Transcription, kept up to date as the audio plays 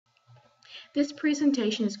This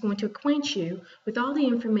presentation is going to acquaint you with all the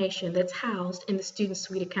information that's housed in the Student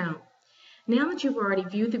Suite account. Now that you've already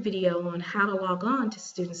viewed the video on how to log on to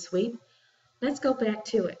Student Suite, let's go back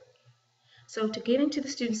to it. So to get into the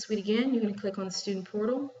Student Suite again, you're going to click on the Student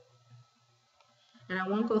Portal. And I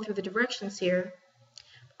won't go through the directions here.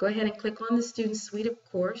 Go ahead and click on the Student Suite, of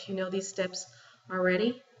course. You know these steps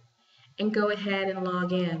already. And go ahead and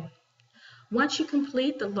log in. Once you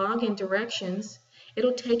complete the login directions,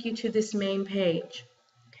 it'll take you to this main page.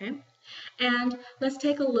 Okay? And let's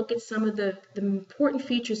take a look at some of the important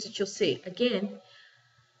features that you'll see. Again,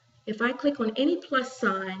 if I click on any plus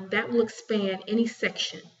sign, that will expand any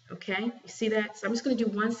section. Okay? You see that? So I'm just going to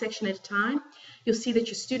do one section at a time. You'll see that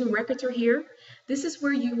your student records are here. This is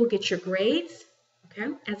where you will get your grades,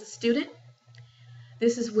 okay, as a student.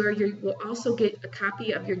 This is where you will also get a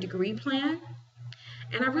copy of your degree plan.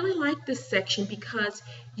 And I really like this section because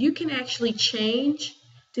you can actually change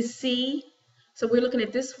to see. So we're looking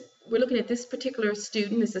at this particular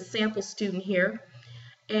student. It's a sample student here,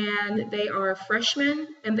 and they are a freshman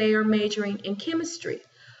and they are majoring in chemistry.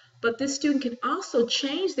 But this student can also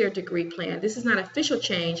change their degree plan. This is not official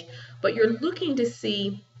change, but you're looking to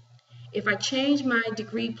see if I change my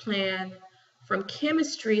degree plan from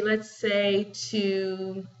chemistry, let's say,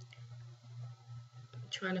 to, I'm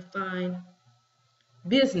trying to find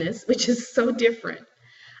business, which is so different.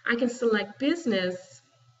 I can select business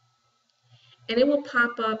and it will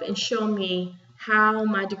pop up and show me how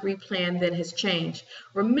my degree plan then has changed.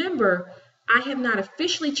 Remember, I have not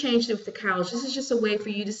officially changed it with the college. This is just a way for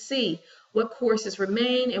you to see what courses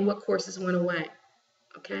remain and what courses went away.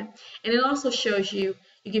 Okay? And it also shows you,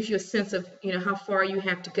 it gives you a sense of, how far you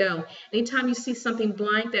have to go. Anytime you see something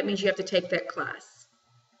blank, that means you have to take that class.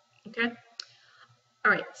 Okay?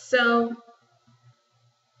 All right, so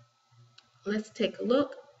let's take a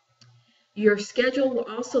look. Your schedule will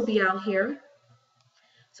also be out here.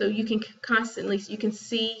 So you can you can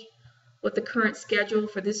see what the current schedule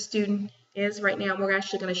for this student is right now. We're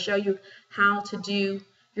actually going to show you how to do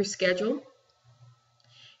your schedule.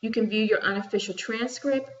 You can view your unofficial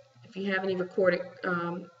transcript if you have any recorded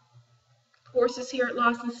courses here at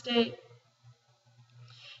Lawson State.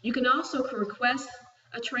 You can also request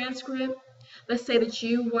a transcript. Let's say that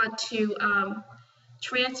you want to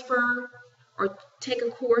transfer or take a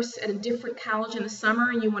course at a different college in the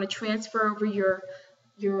summer and you want to transfer over your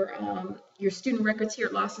student records here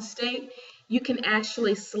at Lawson State. You can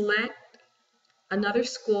actually select another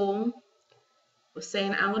school, let's say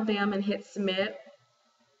in Alabama, and hit submit.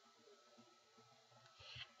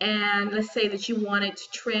 And let's say that you wanted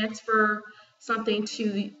to transfer something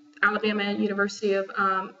to the Alabama A&M University,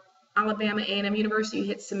 you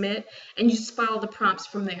hit submit, and you just follow the prompts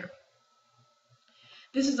from there.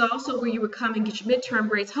 This is also where you would come and get your midterm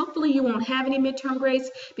grades. Hopefully you won't have any midterm grades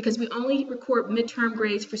because we only record midterm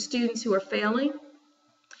grades for students who are failing.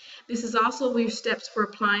 This is also your steps for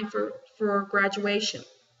applying for graduation.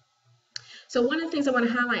 So one of the things I want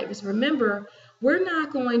to highlight is, remember, we're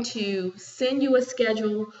not going to send you a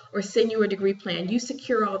schedule or send you a degree plan. You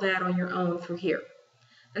secure all that on your own through here.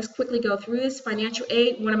 Let's quickly go through this. Financial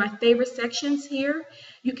aid, one of my favorite sections here.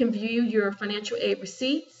 You can view your financial aid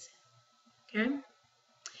receipts. Okay.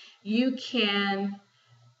 You can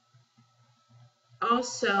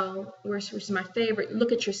also, which is my favorite,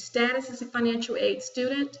 look at your status as a financial aid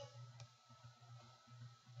student.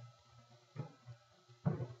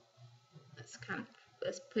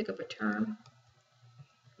 Let's pick up a term.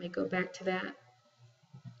 Let me go back to that.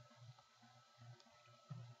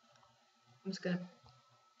 I'm just going to,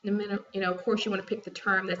 in a minute, of course you want to pick the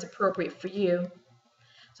term that's appropriate for you.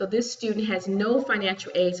 So this student has no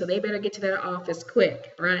financial aid, so they better get to their office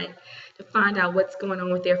quick, right, to find out what's going on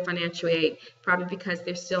with their financial aid, probably because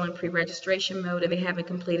they're still in pre-registration mode and they haven't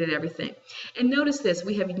completed everything. And notice this,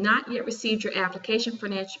 we have not yet received your application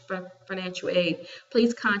for financial aid.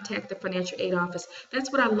 Please contact the financial aid office. That's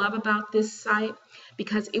what I love about this site,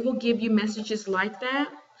 because it will give you messages like that.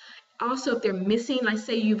 Also, if they're missing, like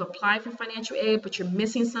say you've applied for financial aid, but you're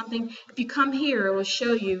missing something, if you come here, it will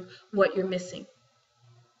show you what you're missing.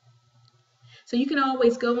 So you can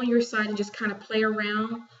always go on your site and just kind of play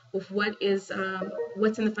around with what's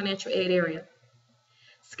in the financial aid area.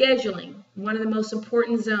 Scheduling, one of the most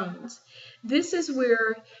important zones. This is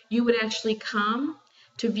where you would actually come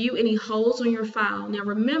to view any holes on your file. Now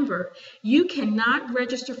remember, you cannot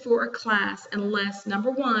register for a class unless,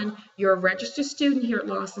 number one, you're a registered student here at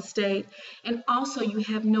Lawson State, and also you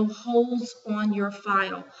have no holes on your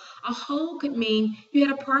file. A hole could mean you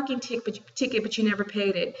had a parking ticket, but you never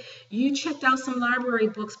paid it. You checked out some library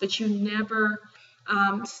books, but you never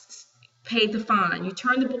paid the fine. You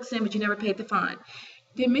turned the books in, but you never paid the fine.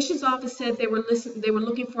 The admissions office said they were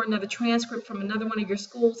looking for another transcript from another one of your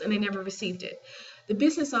schools and they never received it. The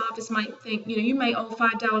business office might think, you may owe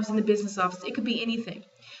 $5 in the business office. It could be anything.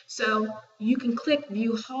 So you can click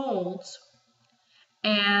view holds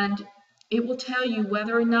and it will tell you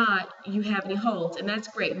whether or not you have any holds, and that's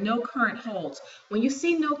great. No current holds. When you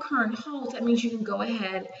see no current holds, that means you can go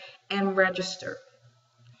ahead and register.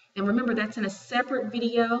 And remember, that's in a separate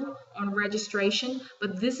video on registration,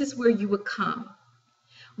 but this is where you would come.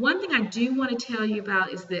 One thing I do want to tell you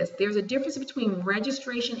about is this. There's a difference between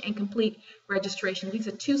registration and complete registration. These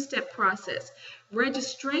are a two-step process.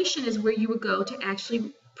 Registration is where you would go to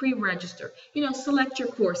actually pre-register, select your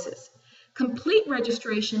courses. Complete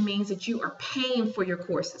registration means that you are paying for your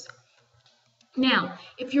courses. Now,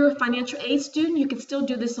 if you're a financial aid student, you can still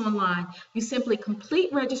do this online. You simply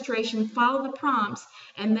complete registration, follow the prompts,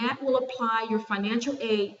 and that will apply your financial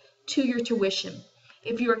aid to your tuition.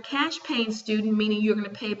 If you're a cash paying student, meaning you're going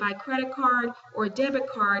to pay by credit card or a debit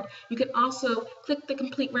card, you can also click the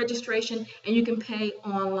complete registration and you can pay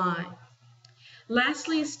online.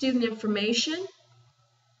 Lastly is student information.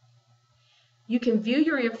 You can view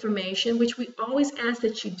your information, which we always ask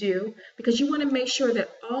that you do, because you want to make sure that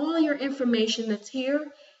all your information that's here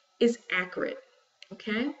is accurate,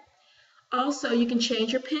 okay? Also, you can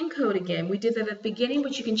change your PIN code again. We did that at the beginning,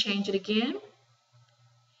 but you can change it again.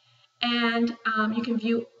 And you can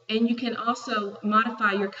view, and you can also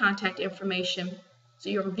modify your contact information. So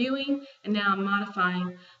you're viewing, and now I'm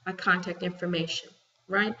modifying my contact information.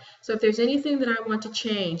 Right? So if there's anything that I want to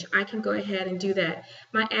change, I can go ahead and do that.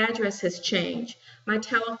 My address has changed. My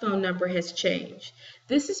telephone number has changed.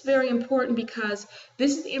 This is very important because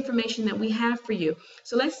this is the information that we have for you.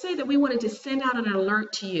 So let's say that we wanted to send out an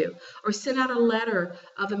alert to you or send out a letter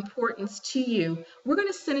of importance to you. We're going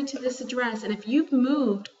to send it to this address, and if you've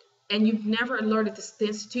moved and you've never alerted the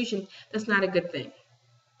institution, that's not a good thing.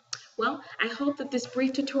 Well, I hope that this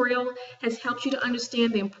brief tutorial has helped you to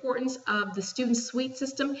understand the importance of the Student Suite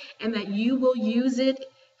system and that you will use it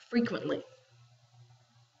frequently.